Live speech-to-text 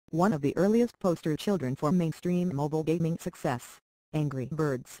one of the earliest poster children for mainstream mobile gaming success, Angry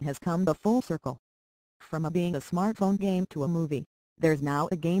Birds has come a full circle. From being a smartphone game to a movie, there's now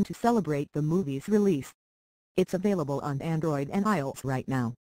a game to celebrate the movie's release. It's available on Android and iOS right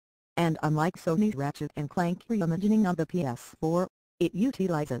now. And unlike Sony's Ratchet & Clank reimagining of the PS4, it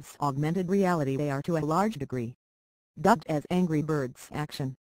utilizes augmented reality AR to a large degree. Dubbed as Angry Birds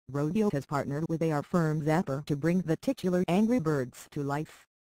Action, Rodeo has partnered with AR firm Zapper to bring the titular Angry Birds to life.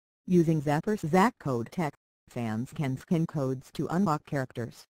 Using Zapper's Zap Code tech, fans can scan codes to unlock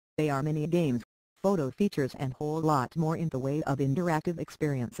characters, AR mini-games, photo features and whole lot more in the way of interactive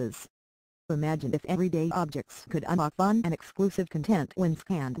experiences. Imagine if everyday objects could unlock fun and exclusive content when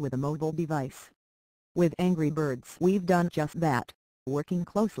scanned with a mobile device. With Angry Birds we've done just that. Working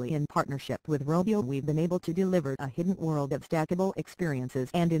closely in partnership with Rodeo, we've been able to deliver a hidden world of stackable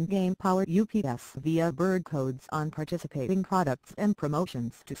experiences and in-game power UPS via bird codes on participating products and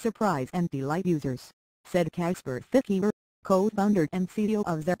promotions to surprise and delight users, said Casper Thickiver, co-founder and CEO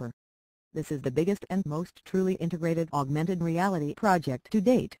of Zapper. This is the biggest and most truly integrated augmented reality project to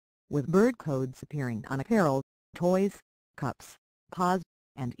date, with bird codes appearing on apparel, toys, cups, paws,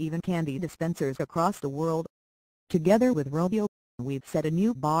 and even candy dispensers across the world. Together with Rodeo, we've set a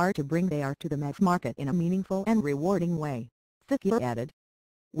new bar to bring AR to the mass market in a meaningful and rewarding way, Thickiver added.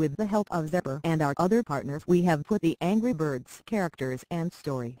 With the help of Zapper and our other partners, we have put the Angry Birds characters and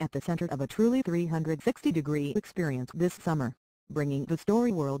story at the center of a truly 360-degree experience this summer, bringing the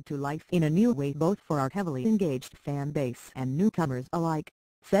story world to life in a new way both for our heavily engaged fan base and newcomers alike,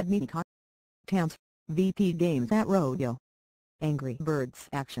 said Mika Tams, VP Games at Rodeo. Angry Birds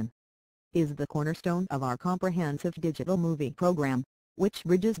Action is the cornerstone of our comprehensive digital movie program, which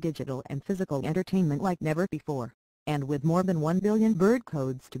bridges digital and physical entertainment like never before, and with more than 1 billion bird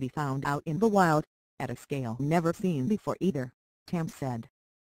codes to be found out in the wild, at a scale never seen before either, Tam said.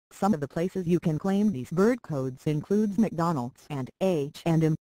 Some of the places you can claim these bird codes includes McDonald's and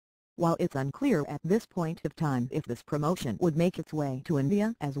H&M. While it's unclear at this point of time if this promotion would make its way to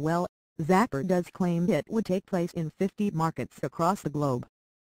India as well, Zapper does claim it would take place in 50 markets across the globe.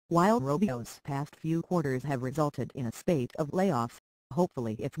 While Rodeo's past few quarters have resulted in a spate of layoffs,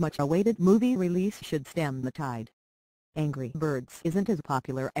 hopefully its much-awaited movie release should stem the tide. Angry Birds isn't as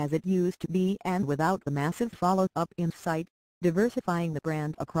popular as it used to be, and without the massive follow-up in sight, diversifying the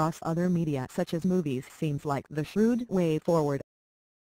brand across other media such as movies seems like the shrewd way forward.